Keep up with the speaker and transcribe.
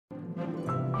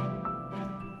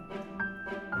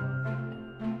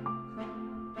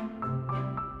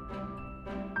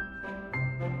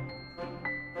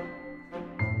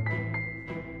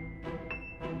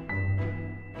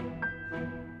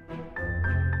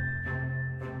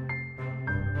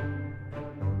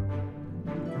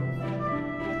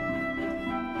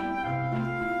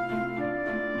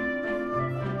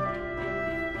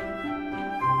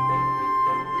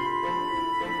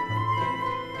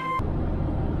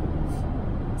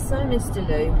So, Mr.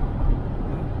 Lou,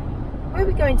 where are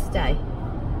we going today?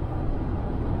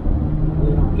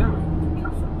 We are going to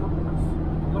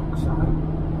Lochside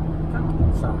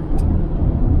Caravan.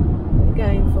 We're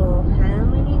going for how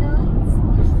many nights?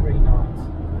 Just 3 nights.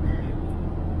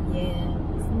 Yeah,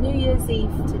 it's New Year's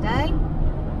Eve today,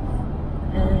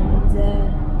 and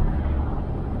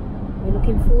we're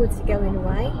looking forward to going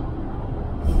away.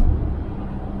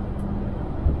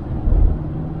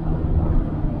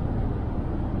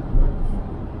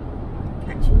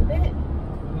 Catch you in a bit.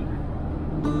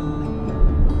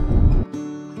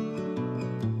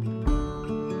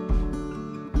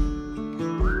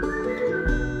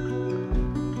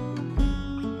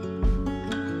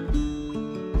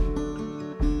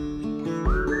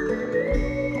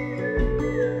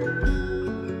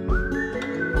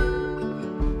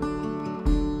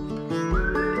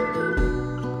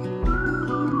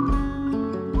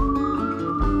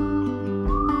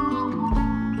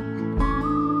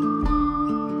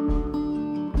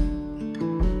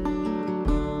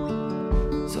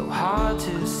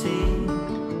 To see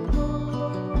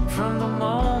from the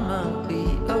moment we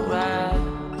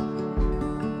arrived.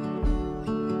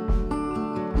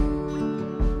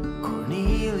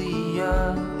 Cornelia,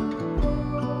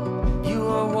 you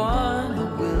are one who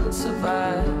will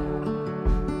survive.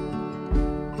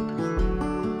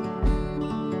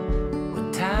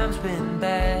 When time's been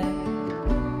bad,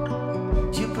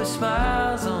 you put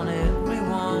smiles on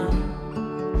everyone.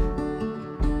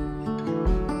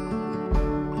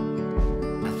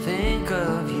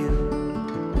 Of you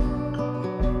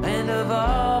and of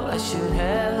all I should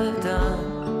have done.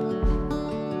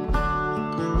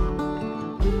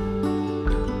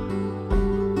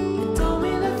 You told me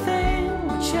the thing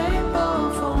would shape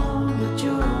or form that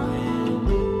you're in,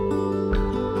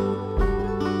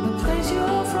 the place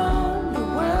you're from, your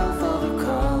wealth or the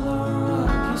color of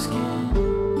your skin,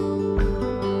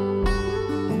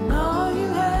 and all you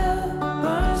have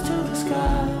burns to the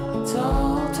sky. It's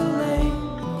all too late.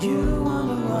 You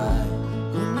wonder why,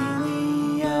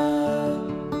 Cornelia.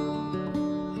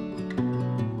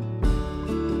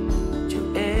 Your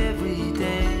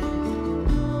everyday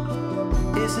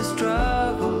is a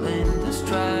struggle and a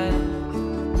strife.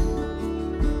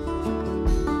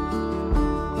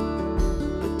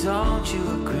 But don't you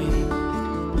agree?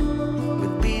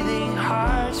 With beating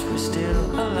hearts, we're still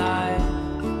alive.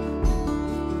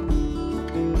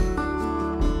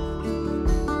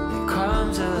 There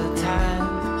comes a time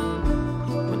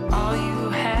all you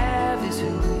have is who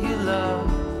you love.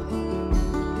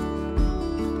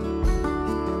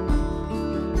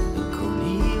 And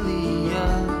Cornelia,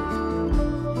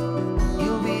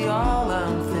 you'll be all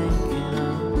I'm thinking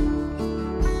of.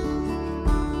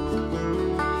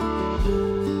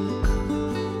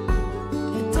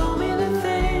 You told me the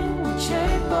thing would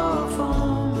shape or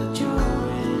form that you're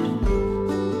in,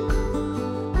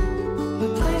 the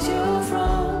place you're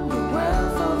from, your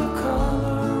wealth or the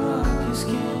color of your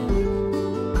skin.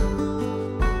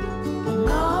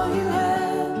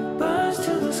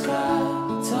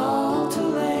 It's all too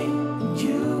late, and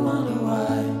you wonder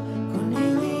why,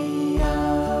 Cornelia.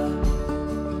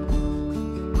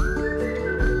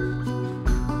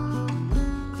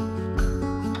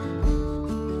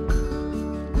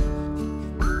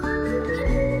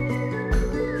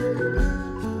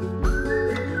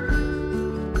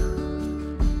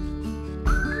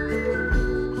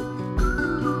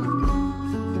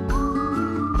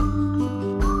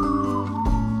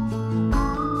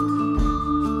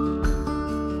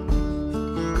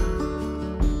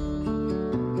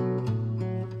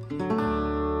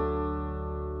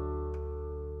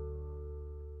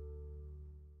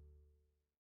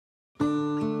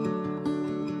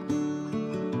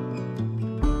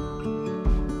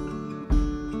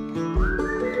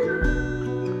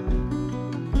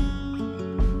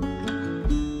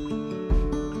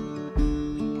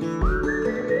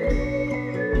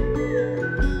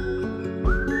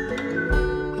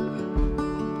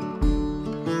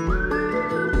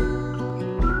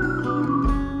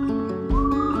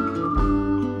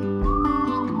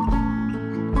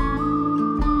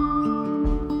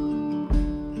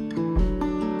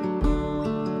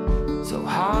 So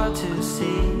hard to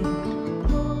see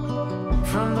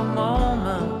from the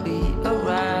moment we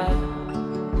arrived.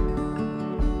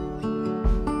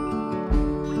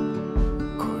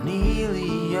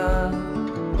 Cornelia,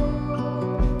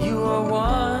 you are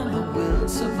one who will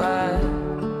survive.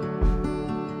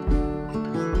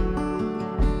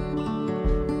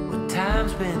 When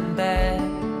time's been bad,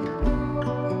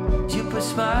 you put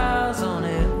smiles on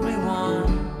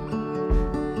everyone.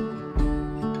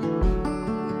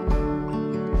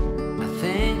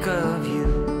 Of you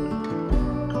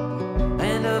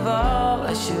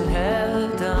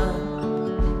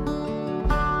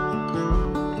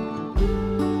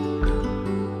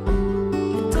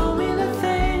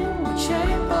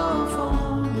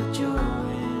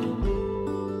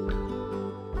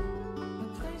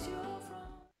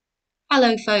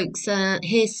Hello, folks.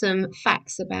 Here's some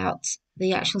facts about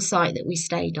the actual site that we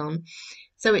stayed on.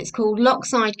 So it's called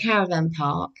Lochside Caravan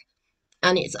Park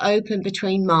and it's open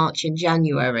between March and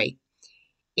January.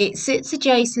 It sits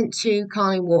adjacent to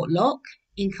Carlingwark Loch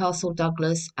in Castle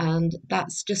Douglas, and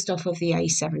that's just off of the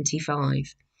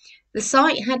A75. The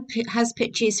site has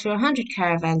pitches for 100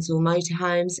 caravans or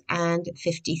motorhomes and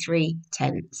 53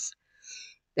 tents.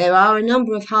 There are a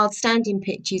number of hard standing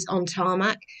pitches on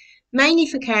tarmac, mainly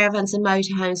for caravans and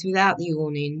motorhomes without the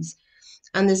awnings,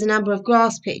 and there's a number of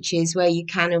grass pitches where you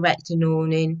can erect an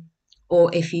awning or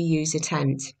if you use a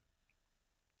tent.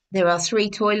 There are 3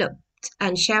 toilet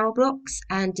and shower blocks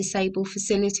and disabled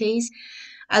facilities,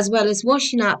 as well as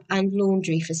washing up and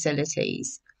laundry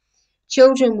facilities.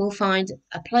 Children will find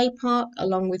a play park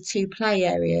along with 2 play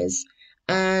areas,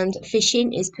 and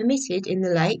fishing is permitted in the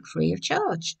lake free of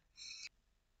charge.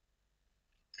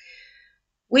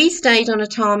 We stayed on a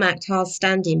tarmacked hard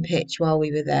standing pitch while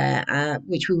we were there,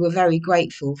 which we were very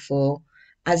grateful for,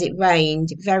 as it rained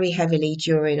very heavily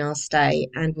during our stay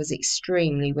and was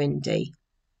extremely windy.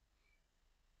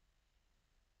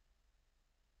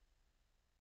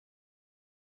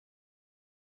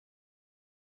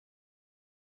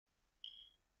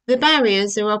 The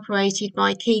barriers are operated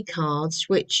by key cards,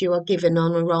 which you are given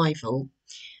on arrival,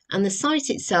 and the site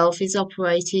itself is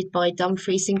operated by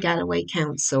Dumfries and Galloway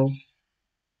Council.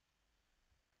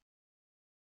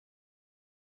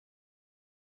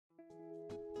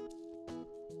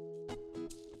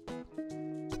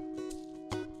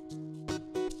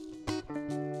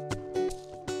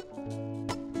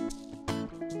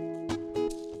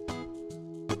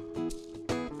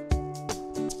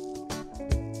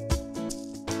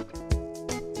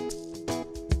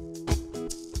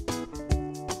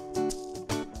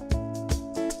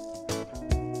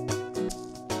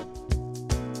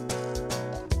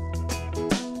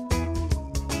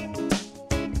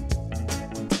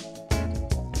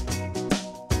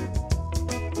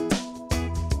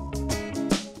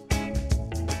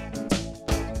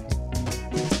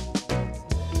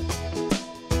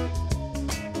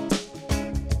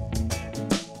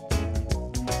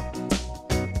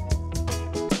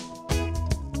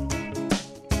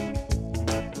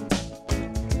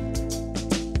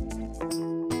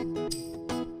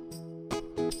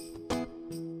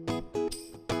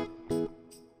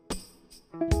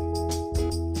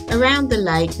 Around the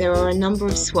lake there are a number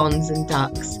of swans and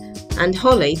ducks, and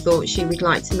Holly thought she would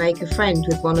like to make a friend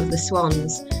with one of the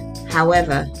swans.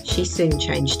 However, she soon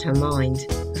changed her mind.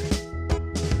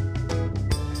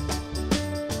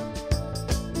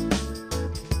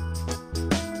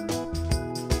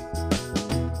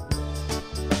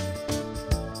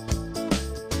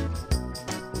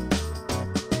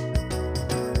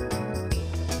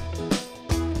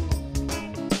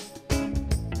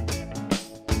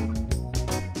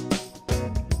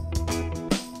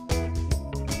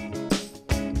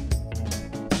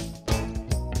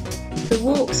 The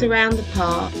walks around the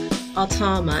park are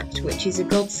tarmacked, which is a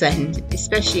godsend,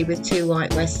 especially with 2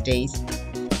 white Westies,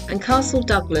 and Castle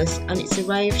Douglas and its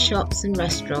array of shops and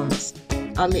restaurants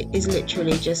is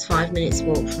literally just 5 minutes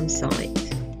walk from site.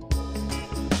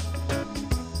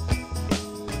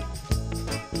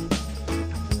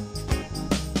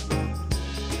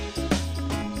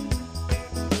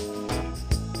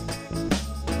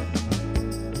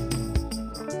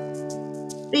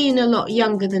 Being a lot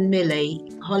younger than Millie,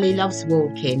 Holly loves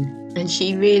walking, and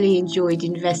she really enjoyed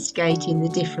investigating the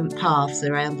different paths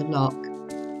around the loch.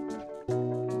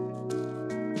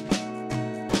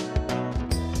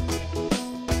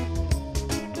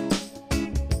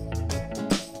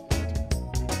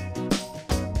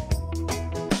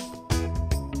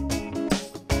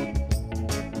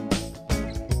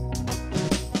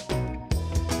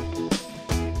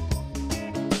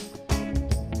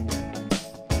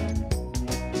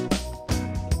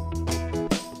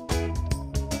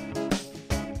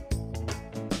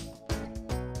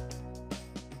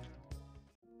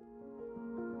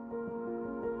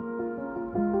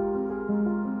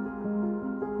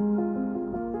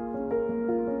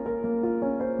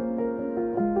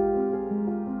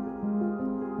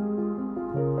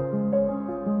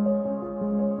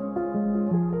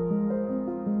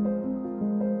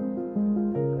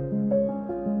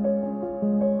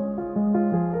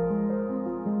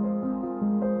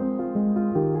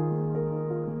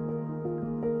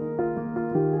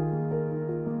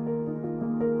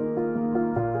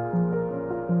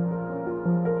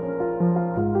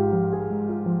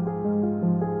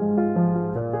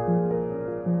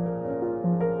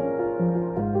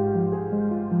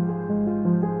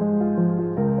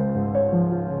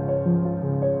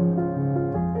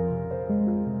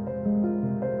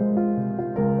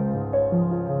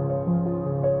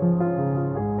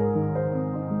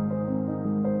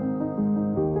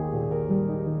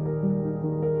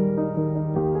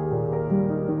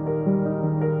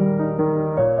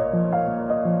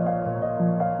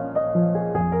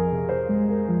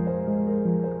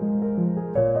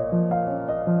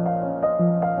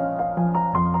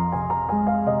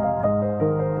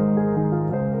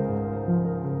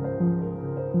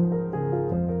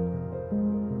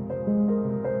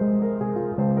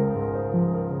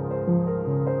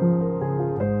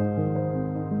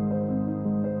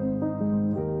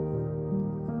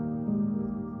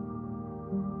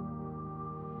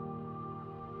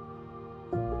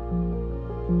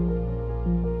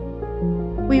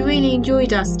 We really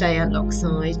enjoyed our stay at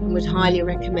Lochside and would highly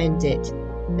recommend it.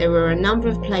 There were a number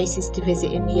of places to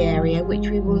visit in the area which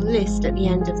we will list at the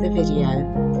end of the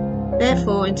video.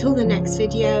 Therefore, until the next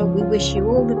video, we wish you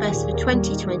all the best for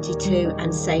 2022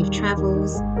 and safe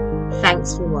travels.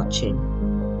 Thanks for watching.